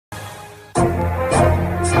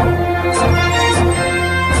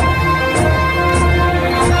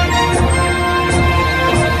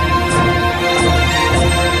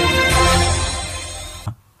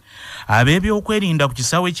Ab'ebyokwerinda ku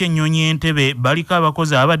kisaawe ky'ennyonyi Ntebbe baliko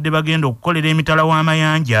abakozi abadde bagenda okukolera emitala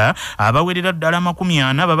w'amayanja abawerera ddala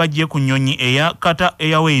 40 babajje ku nnyonyi eya Qatar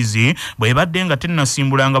Airways bwe badde nga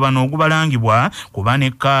tennasimbulanga bano ogubalangibwa kuba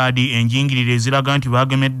ne kaadi enjingirire eziraga nti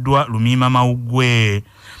bagemeddwa lumiima mawuggwe.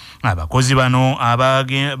 Abakozi bano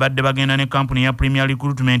abadde bagenda ne kampuni ya Premier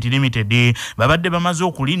Recruitment Limited babadde bamaze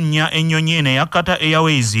okulinnya ennyonyi eno eya Qatar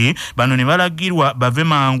Airways bano ne balagirwa bave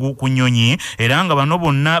mangu ku nnyonyi era nga bano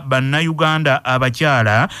bonna Banauganda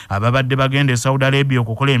abakyala ababadde bagenda e Saudi Arabia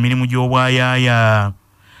okukola emirimu gy'obwayaaya.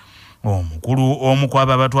 Omukulu omu ku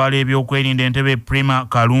abo abatwala ebyokwerinda Ntebbe Prima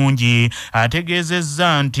Kalungi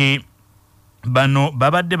ategeezezza nti bano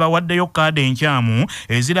babadde bawaddeyo kaadi enkyamu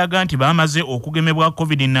eziraga nti bamaze okugemebwa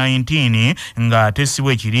COVID-19 nga ate si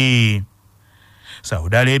bwe kiri.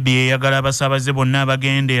 Saudi Arabia eyagala abasaabaze bonna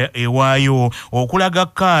abagenda ewaayo okulaga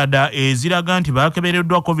kaada eziraga nti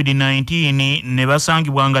bakebereddwa COVID-19 ne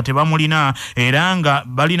basangibwa nga tebamulina era nga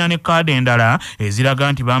balina ne kaada endala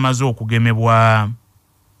eziraga nti bamaze okugemebwa.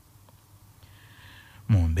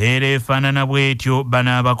 Mu mbeera efaanana bw'etyo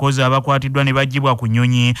bano abakozi abakwatiddwa ne baggyibwa ku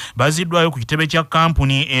nnyonyi baziddwayo ku kitebe kya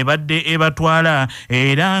kampuni ebadde ebatwala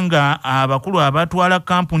era nga abakulu abatwala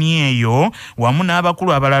kampuni eyo wamu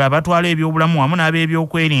n'abakulu abalala batwala ebyobulamu wamu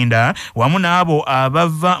n'ab'ebyokwerinda wamu n'abo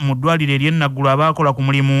abava mu ddwaliro ery'ennaggulu abakola ku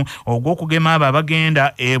mulimu ogw'okugema abo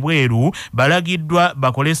abagenda ebweru balagiddwa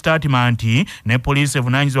bakole statement ne poliisi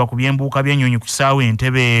evunaanyizibwa ku by'embuuka by'ennyonyi ku kisaawe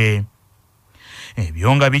Ntebbe.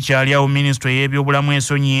 Ebyo nga bikyali awo minisitule y'ebyobulamu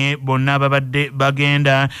esonyiye bonna ababadde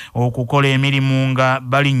bagenda okukola emirimu nga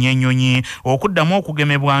balinnya ennyonyi okuddamu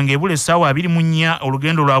okugemebwa ng'ebula essaawa 24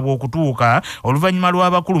 olugendo lwabwe okutuuka oluvannyuma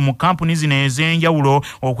lw'abakulu mu kampuni zino ez'enjawulo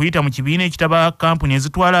okuyita mu kibiina ekitaba kampuni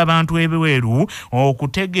ezitwala abantu ebweru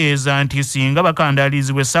okutegeeza nti singa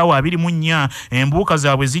bakandaalizibwa essaawa 24 embuuka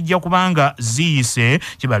zaabwe zijja kubanga ziyise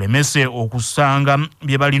kibalemese okusanga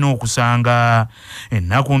bye balina okusanga.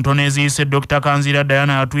 Ennaku ntono eziyise Dr. Kanzira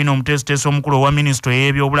Diana Atwine omutesiteesi omukulu wa minisitule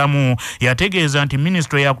y'ebyobulamu yategeeza nti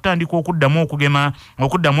minisitule yakutandika okuddamu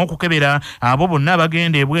okukebera abo bonna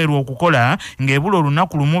abagenda ebweru okukola ng'ebula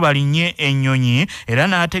olunaku lumu balinnye ennyonyi era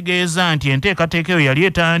n'ategeeza nti enteekateeka eyo yali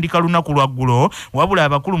etandika lunaku lwaggulo wabula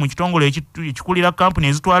abakulu mu kitongole ekikulira kampuni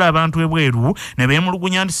ezitwala abantu ebweru ne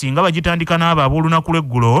beemulugunya nti singa bagitandika n'abo ab'olunaku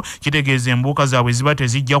lw'eggulo kitegeeza embuuka zaabwe ziba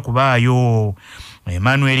tezijja kubaayo.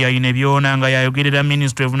 Emmanuel Ayinebyona nga yayogerera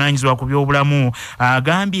minisitule evunaanyizibwa ku byobulamu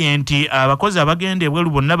agambye nti abakozi abagenda ebweru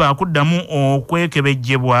bonna baakuddamu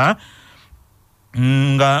okwekebejjebwa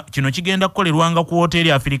nga kino kigenda kukolerwanga ku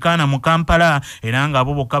hoteri Africana mu Kampala era nga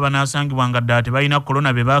abo bokka banaasangibwa nga ddala tebalina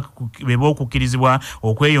korona be bookukkirizibwa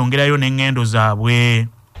okweyongerayo n'engendo zaabwe.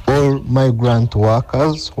 All migrant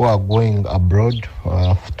workers who are going abroad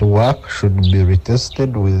to work should be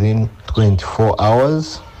retested within 24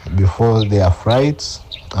 hours before their flights,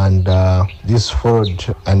 and this followed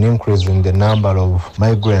an increase in the number of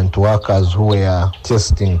migrant workers who were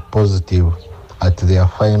testing positive at their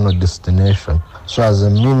final destination. So as a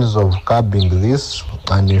means of curbing this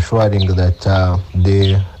and ensuring that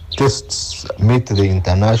the tests meet the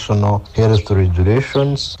international health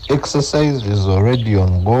regulations, exercise is already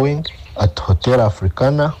ongoing at Hotel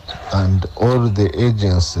Africana, and all the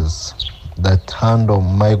agencies that handle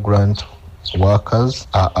migrant workers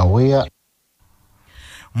are aware.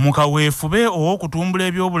 Mukaweefube ow'okutumbula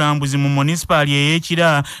ebyobulambuzi mu munisipaali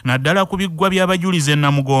ey'Ekira naddala ku biggwa by'abajulize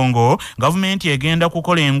Namugongo gavumenti egenda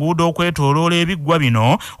kukola enguudo okwetooloola ebiggwa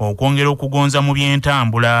bino okwongera okugonza mu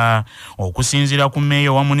by'entambula. Okusinziira ku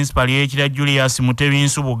mmeeya wa munisipaali y'Ekira Julius Mutebi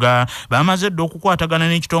bamaze dda okukwatagana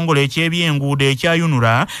n'ekitongole eky'ebyenguudo ekya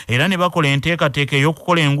Yunura era ne bakola enteekateeka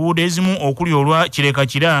ey'okukola enguudo ezimu okuli olwa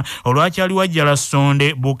Kirekakira olwakyali wajjala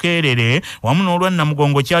Sonde Bukeerere wamu n'olwa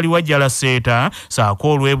Namugongo kyali wajjala Seeta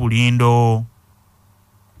saako Bulindo.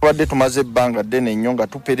 Wadde tumaze ebbanga ddene nnyo nga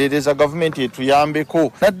tuperereza gavumenti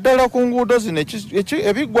etuyambeko naddala ku nguudo zino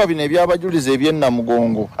ebiggwa bino ebyabajuliza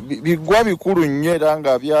eby'Ennamugongo biggwa bikulu nnyo era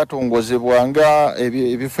nga byatongozebwa nga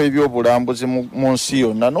ebifo ebyobulambuzi mu nsi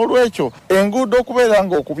yonna. N'olwekyo enguudo okubeera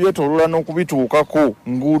nga okubyetoolola n'okubituukako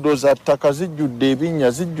nguudo za ttaka zijjudde ebinnya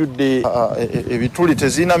zijjudde ebituli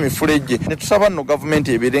tezirina mifulejje ne tusaba nno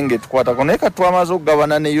gavumenti ebeere ng'etukwatako naye kati twamaze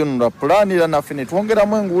okugabana ne Yunura pulaanira naffe ne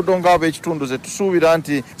twongeramu enguudo ng'ab'ekitundu ze tusuubira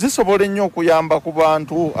nti zisobola nnyo okuyamba ku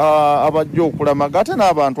bantu abajja okulamaga ate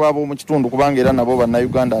n'abantu ab'omu kitundu kubanga era nabo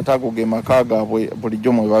Bannayuganda ate ago ge maka gaabwe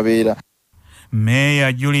bulijjo mwe babeera.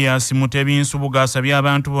 Meya Julius Mutebi asabye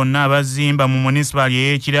abantu bonna abazimba mu munisipaali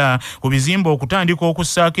y'Ekira ku bizimba okutandika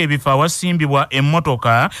okussaako ebifo awasimbibwa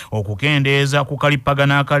emmotoka okukendeeza ku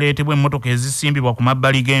kalipagana akaleetebwa emmotoka ezisimbibwa ku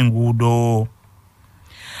mabbali g'enguudo.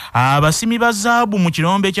 abasimi ba zaabu mu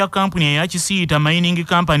kirombe kya kampuni eya Kisiita Mining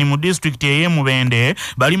Company mu district ey'e Mubende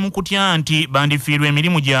bali mu kutya nti bandifiirwa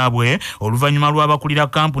emirimu gyabwe oluvannyuma lw'abakulira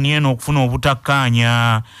kampuni eno okufuna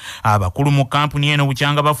obutakkaanya. Abakulu mu kampuni eno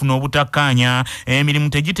bukyanga bafuna obutakkaanya emirimu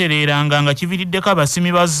tegitereeranga nga kiviiriddeko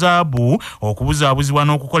abasimi ba zaabu okubuzaabuzibwa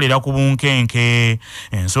n'okukolera ku bunkenke.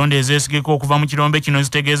 Ensonda ezeesigika okuva mu kirombe kino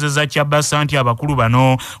zitegeezezza Kyabassa nti abakulu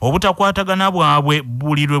bano obutakwatagana bwabwe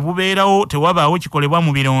buli lwe bubeerawo tewabaawo kikolebwa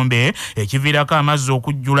mu birombe ekiviirako amazzi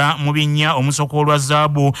okujjula mu binnya omusokoolwa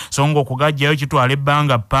zaabu so nga okugajjayo kitwala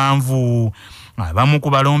ebbanga ppanvu. Abamu ku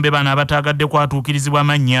balombe bano abataagadde kwatuukirizibwa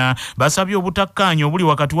mannya basabye obutakkaanya obuli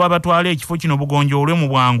wakati w'abatwala ekifo kino bugonjoolwe mu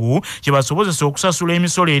bwangu kye basobozesa okusasula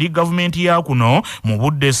emisolo eri gavumenti ya kuno mu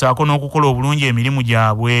budde ssaako n'okukola obulungi emirimu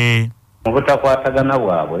gyabwe. Obutakwatagana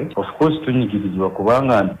bwabwe of course tunyigirizibwa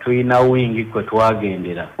kubanga tulina wingi kwe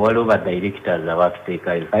twagendera waliwo ba directors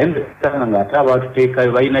abatuteekayo ayinza nga ate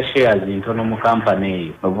abatuteekayo balina shares ntono mu kampani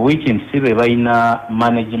eyo of which si be balina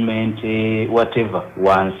management whatever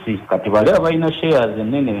wansi kati bale balina shares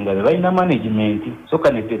ennene nga be balina management so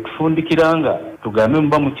kane tetufundikiranga tugambe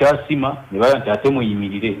muba mukyasima ne bala nti ate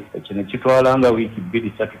muyimirire ekyo ne kitwalanga wiiki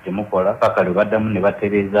 2-3 temukola paka lwe baddamu ne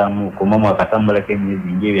batereezaamu kumamu akatambulako emyezi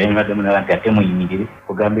njeebyo baddamu nti ate muyimirire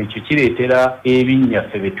kugamba ekyo kireetera ebinnya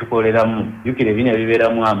ffe bye tukoleramu jjukira ebinnya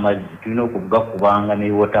bibeeramu amazzi tulina okugakubanga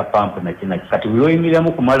ne water pump nakinaki kati buli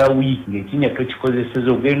oyimiramu kumala wiiki ng'ekinnya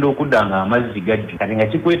tokikozeseza ogenda okudda nga amazzi gajju kati nga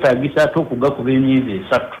kikwetaagisa ate okugakuba emyezi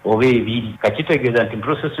 3 oba 2 kakitegeeza nti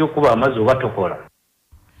process y'okuba amazzi oba tokola.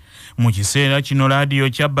 Mu kiseera kino laadiyo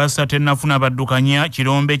Kyabassa tennafuna baddukanya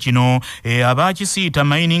kirombe kino aba Kisiita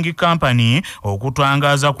Mining Company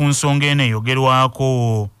okutwangaaza ku nsonga eno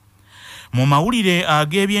eyogerwako. Mu mawulire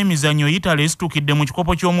ag'ebyemizannyo Italy esitukidde mu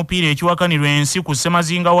kikopo ky'omupiira ekiwakanirwa ensi ku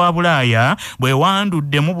ssemazinga wa Bulaaya bwe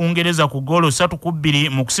wandudde mu Bungereza ku ggoolo 3-2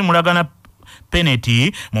 mu kusimulagana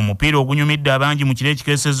penalty mu mupiira ogunyumidde abangi mu kiro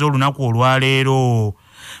ekikeesezza olunaku olwaleero.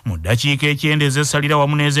 Mu ddakiika ekyenda ez'essalira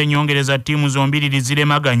wamu n'ez'ennyongereza ttiimu zombiriri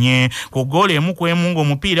ziremaganye ku ggoolo emu ku emu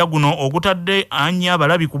ng'omupiira guno ogutadde anya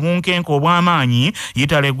abalabi ku bunkenke obw'amaanyi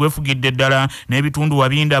Italy gwefugidde ddala n'ebitundu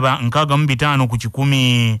wabindaba 65 ku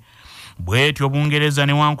 100. Bwetyo Bungereza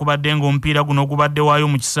newankubadde ng'omupiira guno gubadde waayo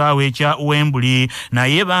mu kisaawe ekya Wembley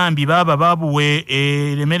naye bambi baaba baabuwe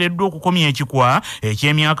eremereddwa okukomya ekikwa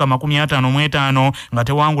eky'emyaka 55 nga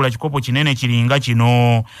tewangula kikopo kinene kiringa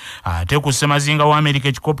kino. Ate ku ssemazinga wa Amerika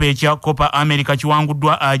ekikopo ekya Copa America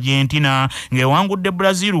kiwanguddwa Argentina ng'ewangudde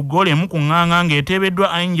Brazil ggoolo emu ku ŋŋaŋa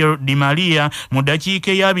ng'eteebeddwa Angel Di Maria mu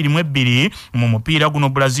ddakiika eya 22 mu mupiira guno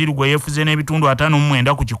Brazil gwe yeefuze n'ebitundu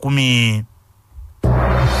 59 ku 100.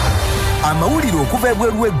 Amawulire okuva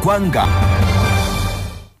ebweru w'eggwanga.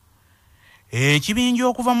 Ekibinja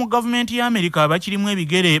okuva mu gavumenti ya Amerika abakirimu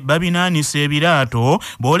ebigere babinaanisa ebiraato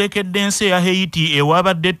boolekedde ensi ya Haiti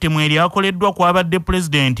ewabadde ettemu eryakoleddwa kwabadde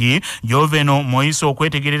Pulezidenti Jovenel Moise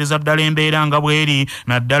okwetegerereza ddala embeera nga bweri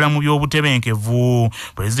naddala mu by'obutebenkevu.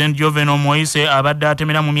 Pulezidenti Jovenel Moise abadde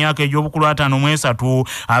atemera mu myaka egy'obukulu 53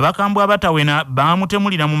 abakambwe abatawena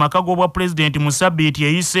baamutemulira mu maka g'obwa Pulezidenti mu Sabbiiti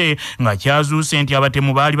eyise nga kyazuuse nti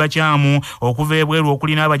abatemu baali bakyamu okuva ebweru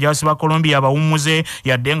okulina abajaasi ba Colombia abawummuze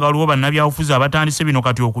yadde nga waliwo bannabyabufuzi abatandise bino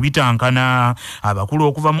kati okubitankana. Abakulu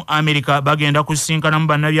okuva mu Amerika bagenda kusinkana mu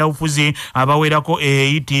bannabyabufuzi abawerako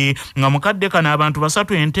Haiti nga mukadde kana abantu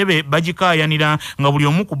 3 entebe bagikaayanira nga buli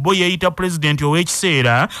omu ku bo yeeyita Pulezidenti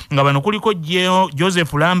ow'ekiseera nga bano kuliko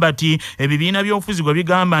Joseph Lambert ebibiina by'obufuzi gwe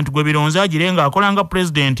bigamba nti gwe bironze agire nga akolanga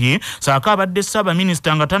Pulezidenti saako abadde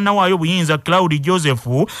Ssaabaminisita nga tannawaayo buyinza Claude Joseph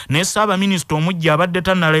ne Ssaabaminisita omujja abadde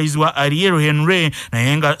tannalayizibwa Ariel Henry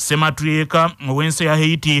naye nga Sematrieka ow'ensi ya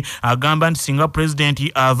Haiti agamba nti singa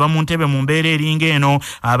Pulezidenti ava mu ntebe mu mbeera eringa eno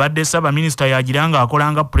abadde Ssaabaminisita yagira nga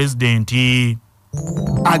akolanga Pulezidenti.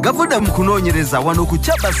 Agavudde mu kunoonyereza wano ku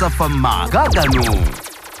Kyabassa Famma gaagano.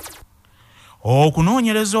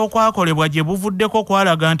 Okunoonyereza okwakolebwa gye buvuddeko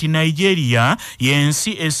kwalaga nti Nigeria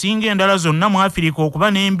y'ensi esinga endala zonna mu Afirika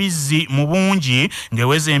okuba n'embizzi mu bungi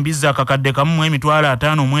ng'eweza embizzi akakadde kamu mu emitwalo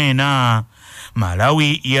 54.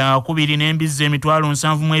 Malawi yakubiri n'embizzi emitwalo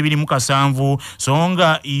 727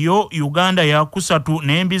 songa yo Uganda yakusatu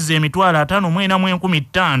n'embizzi emitwalo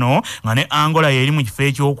 54,015 nga ne Angola yeri mu kifo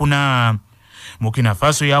ekyokuna. Burkina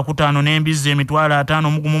Faso yakutaano n'embizzi emitwalo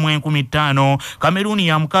 5,15, Cameroon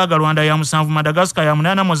ya 6, Rwanda ya 7, Madagascar ya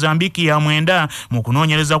 8, Mozambique ya 9 mu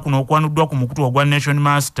kunoonyereza kuno okwanuddwa ku mukutu ogwa Nation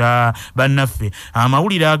Master. Bannaffe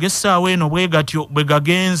amawulire ag'essaawa eno bwe gatyo bwe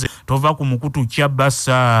gagenze tova ku mukutu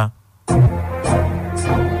Kyabassa.